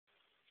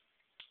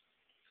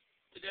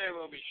Today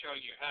we'll be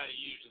showing you how to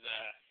use the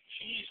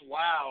Cheeze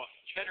Wow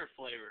cheddar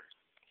flavor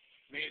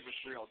made with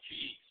real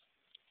cheese.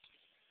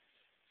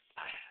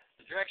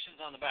 The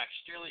directions on the back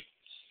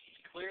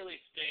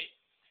clearly state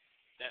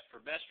that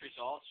for best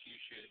results you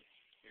should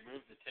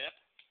remove the tip.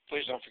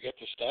 Please don't forget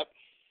to step.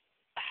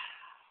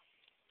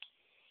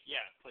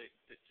 Yeah, please,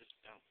 just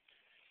don't.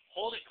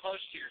 Hold it close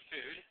to your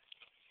food,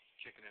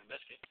 chicken and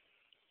biscuit.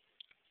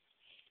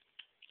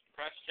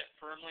 Press tip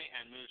firmly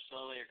and move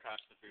slowly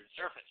across the food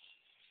surface.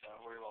 So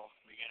we will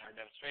begin our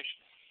demonstration.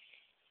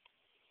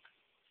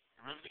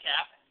 Remove the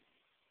cap.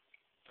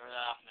 Throw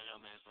that off in the no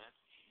man's land.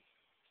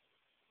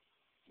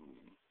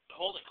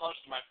 Hold it close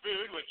to my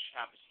food, which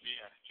happens to be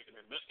a chicken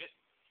and biscuit.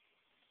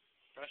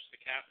 Press the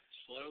cap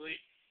slowly,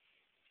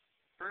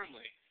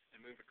 firmly,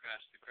 and move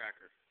across the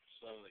cracker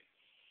slowly.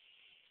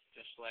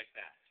 Just like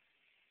that.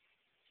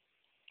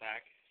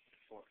 Back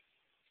and forth.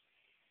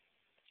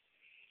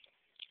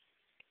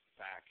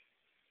 Back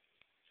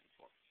and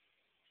forth.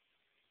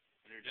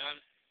 When you're done,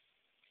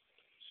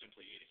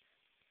 simply eat it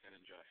and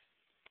enjoy.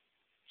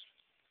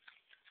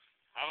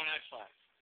 Have a nice life.